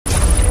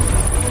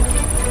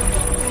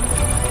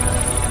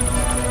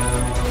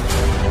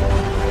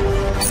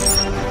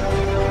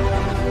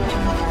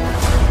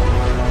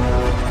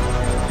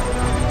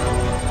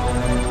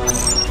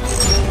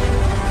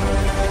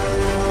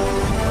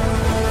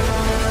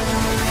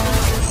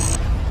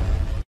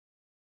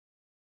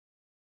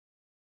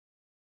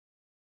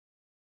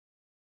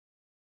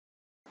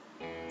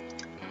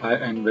Hi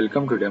and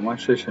welcome to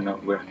demonstration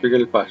of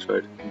graphical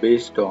password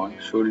based on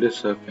shoulder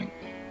surfing.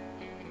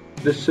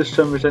 This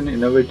system is an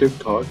innovative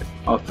thought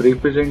of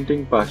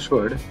representing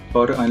password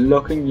for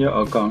unlocking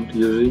your account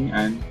using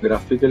an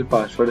graphical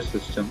password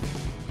system.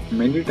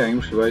 Many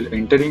times while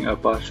entering a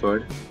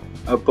password,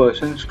 a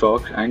person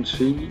stalks and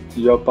sees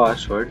your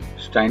password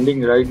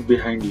standing right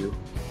behind you.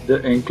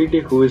 The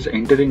entity who is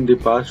entering the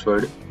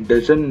password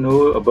doesn't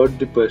know about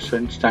the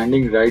person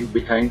standing right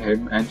behind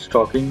him and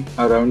stalking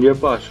around your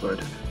password.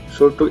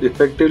 So to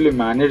effectively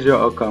manage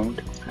your account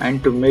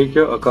and to make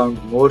your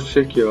account more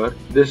secure,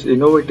 this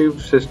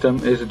innovative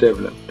system is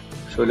developed.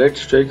 So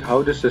let's check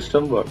how the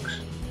system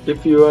works.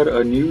 If you are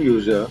a new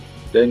user,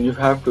 then you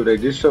have to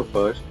register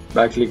first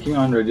by clicking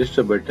on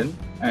register button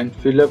and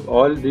fill up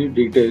all the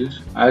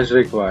details as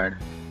required.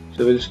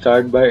 So we'll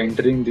start by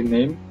entering the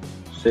name,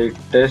 say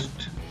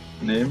test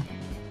name,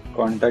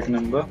 contact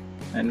number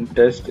and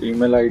test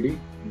email ID,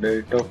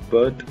 date of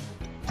birth.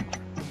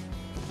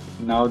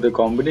 Now the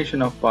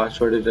combination of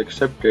password is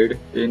accepted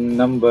in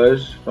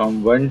numbers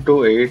from 1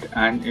 to 8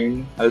 and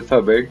in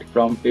alphabet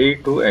from A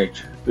to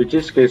H, which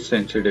is case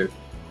sensitive.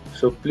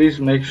 So please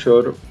make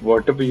sure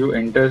whatever you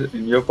enter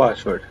in your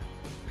password.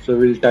 So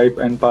we'll type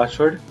an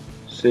password,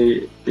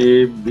 say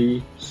A,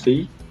 B,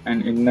 C,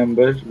 and in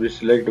numbers we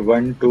select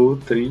 1,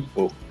 2, 3,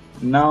 4.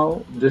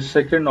 Now the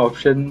second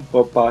option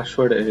for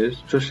password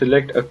is to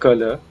select a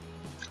color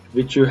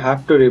which you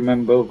have to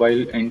remember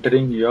while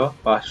entering your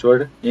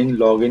password in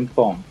login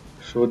form.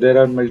 So there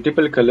are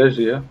multiple colors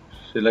here,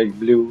 so like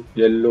blue,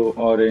 yellow,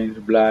 orange,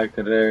 black,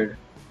 red.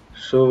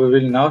 So we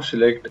will now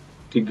select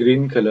the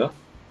green color,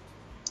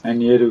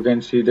 and here you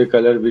can see the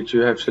color which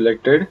you have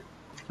selected.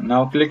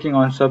 Now clicking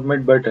on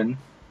submit button,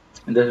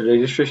 the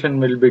registration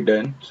will be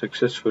done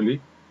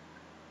successfully,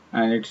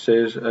 and it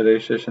says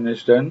registration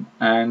is done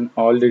and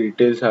all the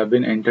details have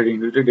been entered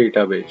into the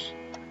database.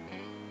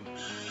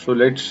 So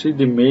let's see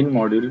the main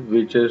module,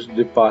 which is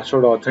the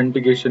password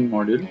authentication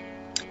module,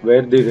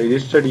 where the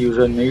registered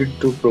user need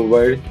to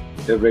provide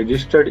the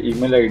registered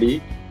email ID.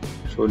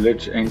 So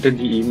let's enter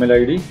the email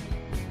ID.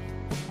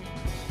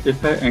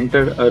 If I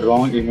enter a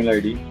wrong email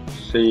ID,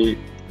 say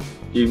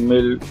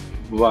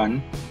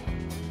email1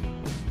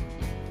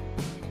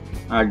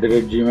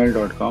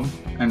 @gmail.com,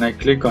 and I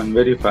click on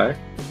verify,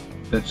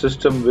 the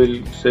system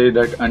will say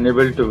that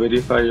unable to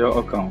verify your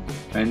account.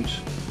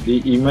 Hence,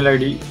 the email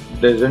ID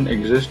doesn't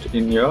exist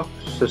in your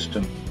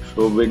system.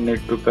 So we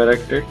need to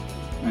correct it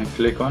and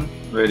click on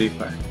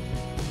verify.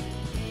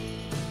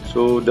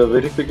 So the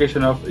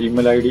verification of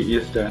email ID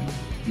is done.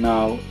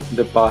 Now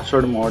the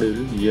password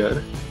module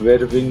here,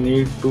 where we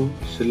need to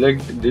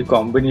select the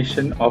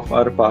combination of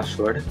our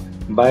password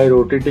by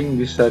rotating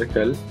the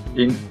circle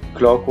in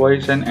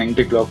clockwise and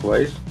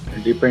anti-clockwise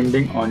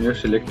depending on your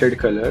selected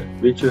color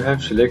which you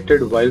have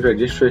selected while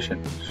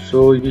registration.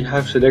 So we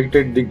have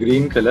selected the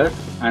green color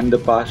and the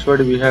password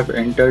we have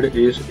entered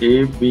is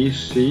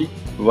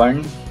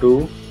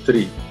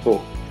ABC12344.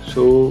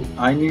 So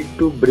I need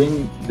to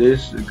bring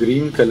this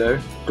green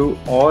color to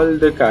all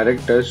the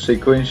characters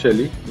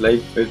sequentially.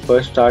 Like we'll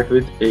first start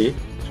with A.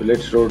 So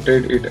let's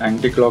rotate it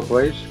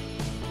anti-clockwise.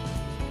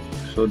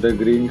 So the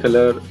green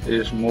color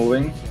is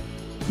moving.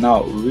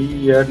 Now we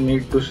here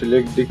need to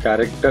select the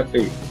character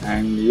A,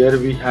 and here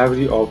we have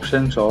the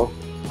options of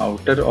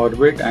outer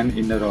orbit and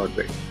inner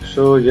orbit.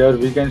 So here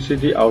we can see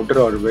the outer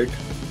orbit,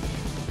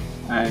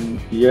 and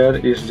here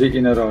is the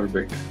inner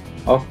orbit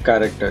of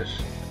characters.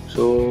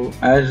 So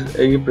as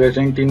A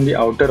present in the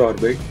outer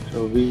orbit,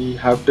 so we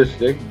have to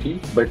select the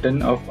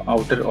button of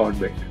outer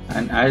orbit,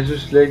 and as you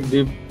select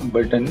the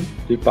button,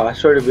 the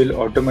password will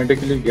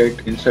automatically get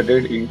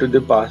inserted into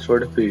the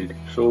password field.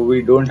 So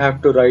we don't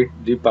have to write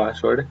the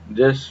password,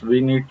 just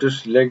we need to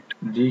select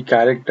the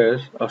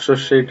characters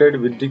associated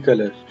with the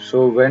colors.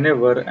 So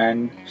whenever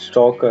an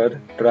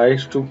stalker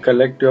tries to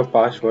collect your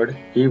password,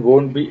 he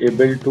won't be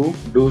able to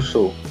do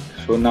so.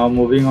 So now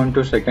moving on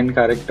to second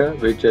character,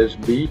 which is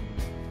B.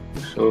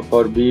 So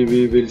for B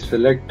we will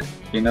select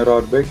inner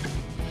orbit.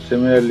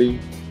 Similarly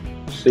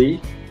C,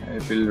 I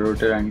will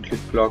rotate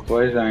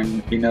anti-clockwise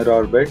and inner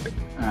orbit,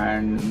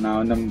 and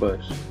now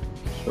numbers.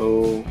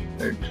 So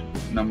its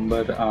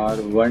number are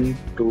 1,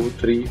 2,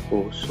 3,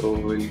 4. So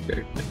we'll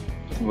get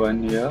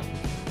 1 here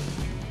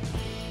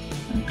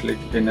and click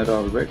inner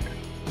orbit.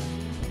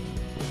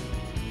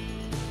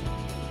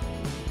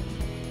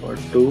 For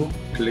 2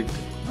 click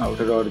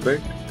outer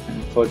orbit,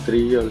 and for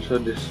 3 also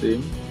the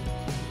same.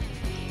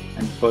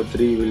 And for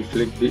 3 we'll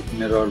click the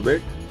inner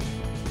orbit,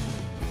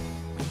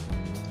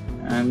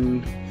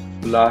 and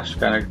last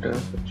character,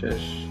 which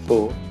is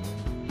 4,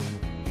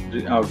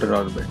 the outer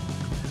orbit.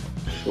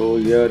 So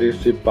here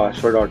is the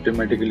password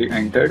automatically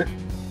entered.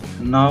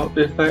 Now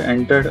if I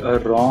entered a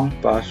wrong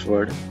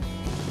password,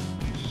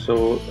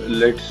 so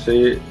let's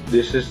say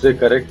this is the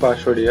correct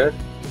password here,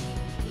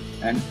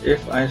 and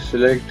if I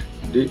select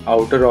the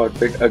outer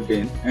orbit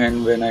again,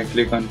 and when I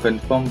click on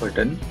confirm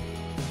button,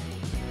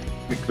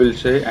 it will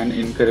say an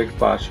incorrect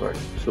password.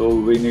 So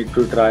we need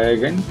to try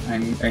again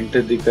and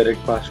enter the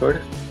correct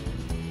password.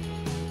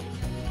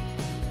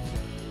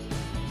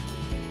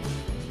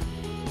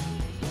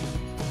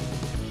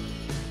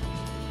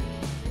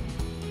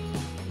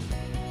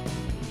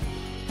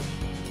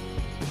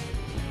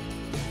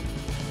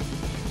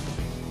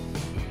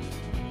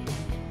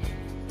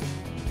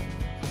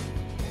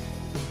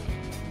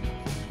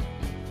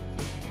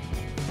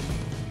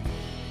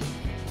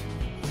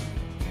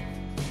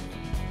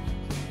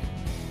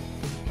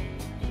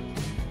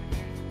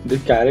 The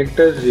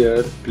characters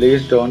here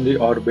placed on the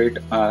orbit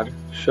are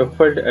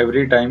shuffled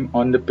every time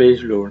on the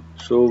page load.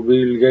 So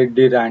we'll get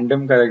the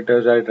random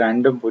characters at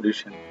random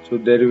position. So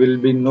there will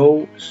be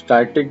no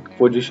static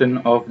position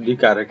of the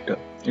character.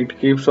 It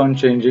keeps on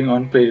changing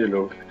on page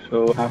load.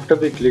 So after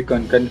we click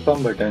on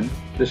confirm button,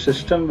 the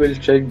system will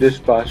check this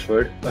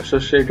password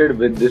associated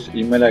with this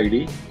email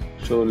ID.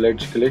 So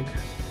let's click,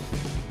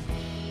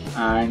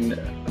 and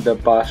the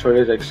password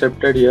is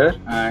accepted here,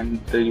 and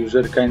the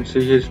user can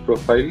see his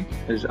profile,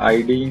 his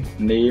ID,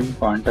 name,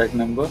 contact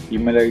number,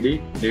 email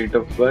ID, date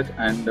of birth,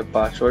 and the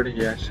password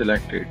he has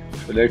selected.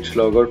 So let's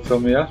log out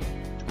from here.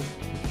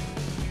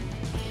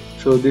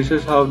 So this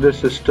is how the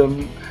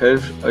system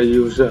helps a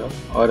user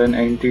or an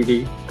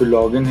entity to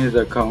log in his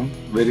account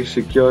very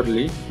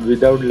securely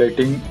without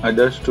letting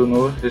others to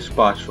know his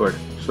password.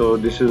 So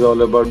this is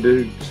all about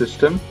the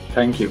system.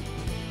 Thank you.